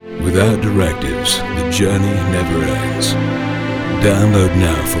Without directives, the journey never ends. Download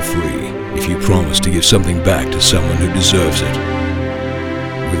now for free if you promise to give something back to someone who deserves it.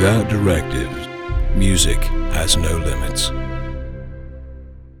 Without directives, music has no limits.